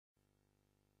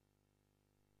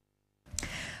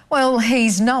Well,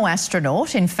 he's no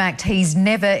astronaut. In fact, he's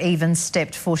never even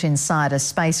stepped foot inside a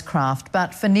spacecraft.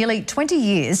 But for nearly 20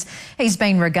 years, he's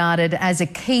been regarded as a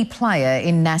key player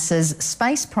in NASA's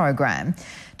space program.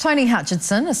 Tony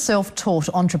Hutchinson, a self-taught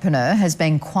entrepreneur, has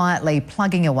been quietly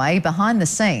plugging away behind the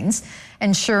scenes,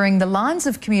 ensuring the lines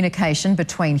of communication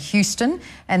between Houston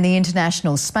and the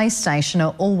International Space Station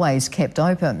are always kept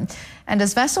open. And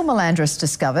as Vassal Melandris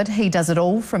discovered, he does it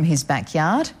all from his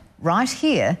backyard, right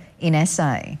here in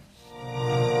SA.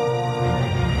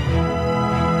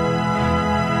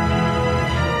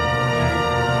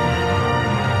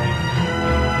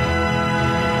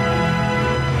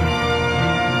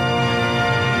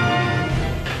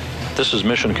 This is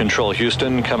Mission Control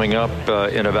Houston. Coming up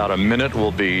in about a minute,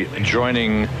 we'll be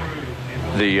joining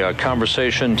the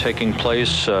conversation taking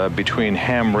place between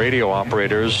ham radio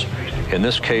operators, in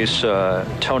this case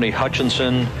Tony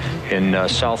Hutchinson in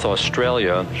South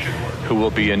Australia, who will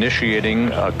be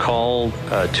initiating a call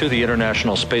to the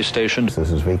International Space Station.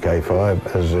 This is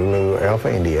VK5ZAI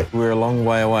Alpha India. We're a long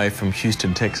way away from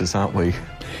Houston, Texas, aren't we?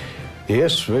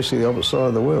 Yes, virtually the opposite side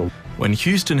of the world. When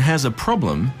Houston has a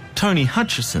problem, Tony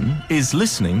Hutchinson is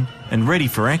listening and ready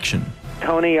for action.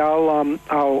 Tony, I'll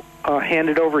hand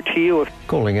it over to you.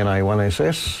 Calling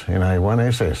NA1SS.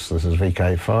 This is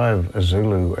VK5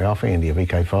 Zulu Alpha India,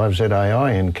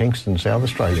 VK5ZAI in Kingston, South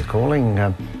Australia. Calling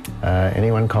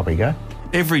anyone copy, go.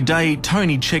 Every day,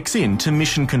 Tony checks in to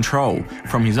Mission Control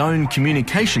from his own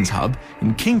communications hub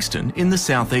in Kingston in the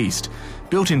southeast,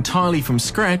 built entirely from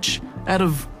scratch out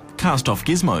of cast-off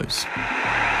gizmos.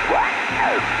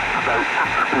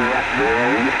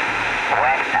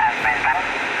 West of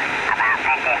Brisbane, about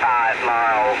 55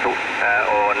 miles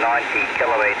or 90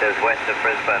 kilometres west of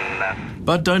Brisbane.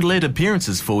 But don't let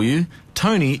appearances fool you.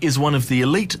 Tony is one of the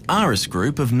elite ARIS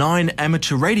group of 9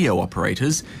 amateur radio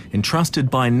operators entrusted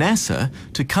by NASA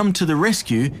to come to the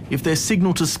rescue if their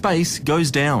signal to space goes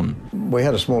down. We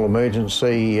had a small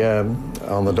emergency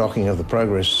on the docking of the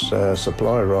Progress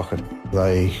supply rocket.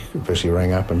 They basically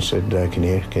rang up and said, can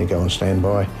you go on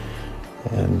standby?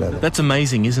 And that's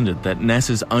amazing, isn't it, that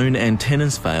NASA's own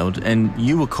antennas failed and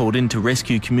you were called in to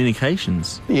rescue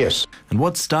communications? Yes. And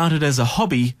what started as a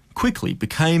hobby quickly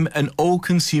became an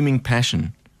all-consuming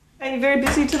passion. Are you very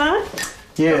busy tonight?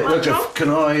 Yeah, look, can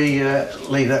I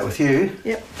leave that with you?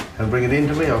 Yep. And bring it in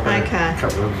to me? I've got a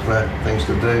couple of things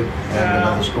to do and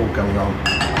another school coming on.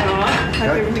 All right,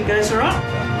 hope everything goes all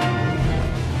right.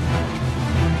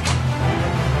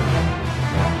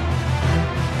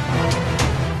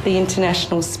 The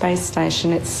International Space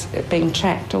Station, it's being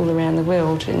tracked all around the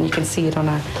world, and you can see it on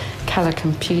a colour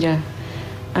computer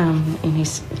in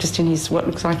his what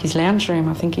looks like his lounge room.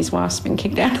 I think his wife's been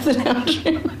kicked out of the lounge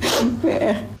room.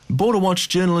 Yeah. Border Watch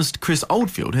journalist Chris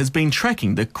Oldfield has been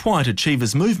tracking the Quiet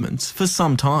Achievers movements for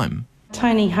some time.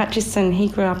 Tony Hutchinson, he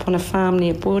grew up on a farm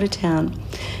near Bordertown,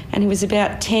 and he was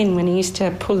about 10 when he used to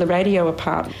pull the radio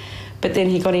apart. But then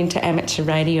he got into amateur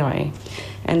radio,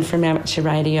 and from amateur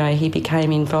radio he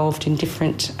became involved in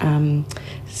different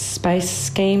space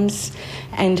schemes,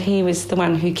 and he was the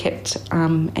one who kept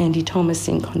Andy Thomas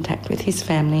in contact with his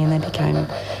family, and they became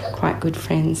quite good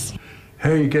friends. How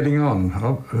are you getting on?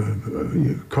 Are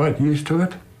you quite used to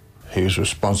it? He was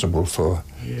responsible for,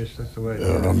 yes, that's the way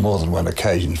on more than one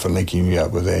occasion, for linking me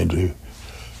up with Andrew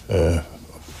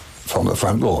from the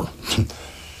front lawn.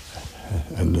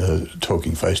 And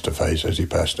talking face-to-face as he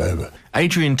passed over.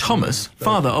 Adrian Thomas,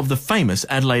 father of the famous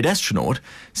Adelaide astronaut,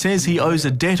 says he owes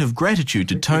a debt of gratitude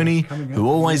to Tony, who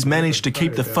always managed to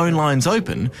keep the phone lines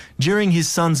open during his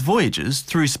son's voyages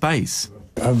through space.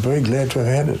 I'm very glad to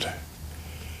have had it.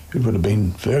 It would have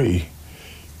been very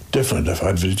different if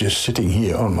I was just sitting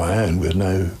here on my own with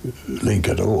no link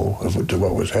at all to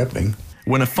what was happening.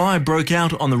 When a fire broke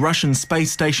out on the Russian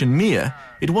space station Mir,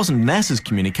 it wasn't NASA's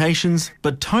communications,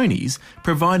 but Tony's,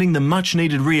 providing the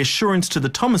much-needed reassurance to the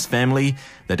Thomas family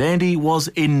that Andy was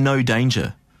in no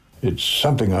danger. It's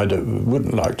something I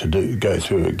wouldn't like to go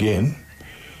through again,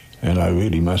 and I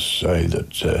really must say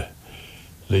that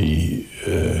the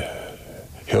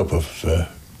help of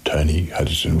Tony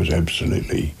Hutchinson was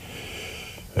absolutely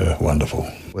wonderful.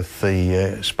 With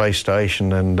the space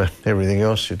station and everything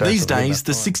else. These days,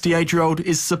 the 68-year-old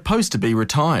is supposed to be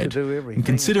retired. And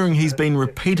considering he's been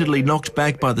repeatedly knocked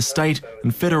back by the state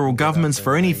and federal governments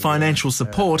for any financial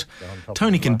support,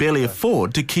 Tony can barely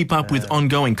afford to keep up with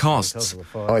ongoing costs.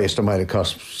 I estimate it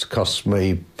costs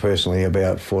me personally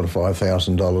about $4,000 to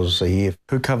 $5,000 a year.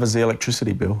 Who covers the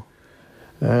electricity bill?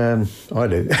 I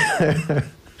do.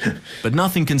 But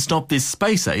nothing can stop this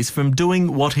space ace from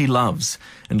doing what he loves.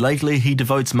 And lately he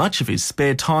devotes much of his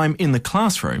spare time in the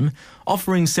classroom,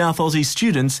 offering South Aussie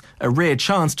students a rare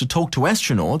chance to talk to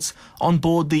astronauts on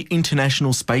board the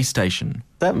International Space Station.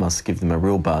 That must give them a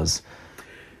real buzz.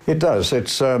 It does.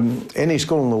 It's any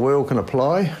school in the world can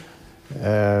apply.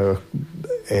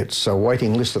 It's a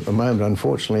waiting list at the moment,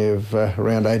 unfortunately, of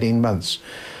around 18 months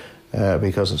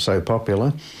because it's so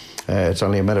popular. It's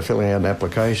only a matter of filling out an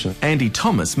application. Andy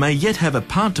Thomas may yet have a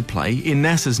part to play in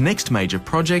NASA's next major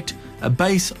project, a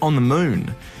base on the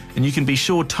moon. And you can be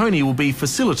sure Tony will be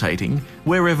facilitating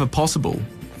wherever possible.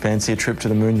 Fancy a trip to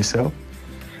the moon yourself?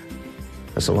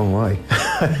 That's a long way.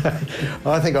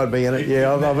 I think I'd be in it,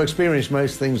 yeah. I've experienced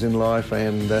most things in life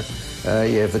and, yeah,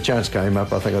 if the chance came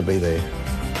up, I think I'd be there.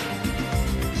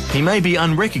 He may be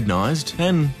unrecognised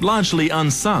and largely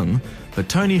unsung, but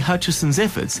Tony Hutchison's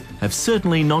efforts have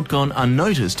certainly not gone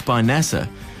unnoticed by NASA,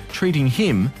 treating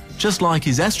him, just like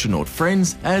his astronaut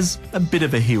friends, as a bit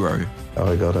of a hero.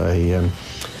 I got an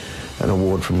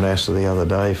award from NASA the other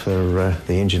day for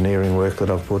the engineering work that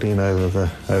I've put in over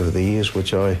the years,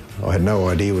 which I had no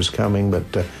idea was coming, but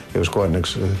it was quite a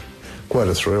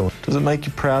thrill. Does it make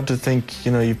you proud to think,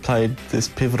 you know, you've played this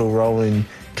pivotal role in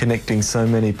connecting so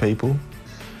many people?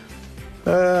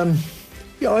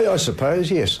 Yeah, I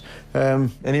suppose, yes.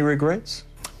 Any regrets?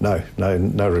 No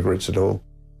regrets at all.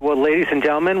 Well, ladies and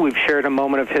gentlemen, we've shared a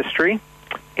moment of history.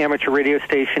 Amateur radio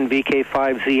station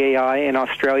VK5ZAI in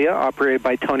Australia, operated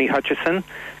by Tony Hutchison,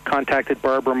 contacted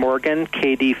Barbara Morgan,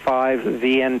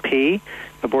 KD5VNP,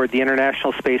 aboard the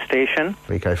International Space Station.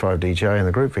 VK5DJ in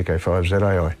the group,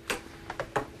 VK5ZAI.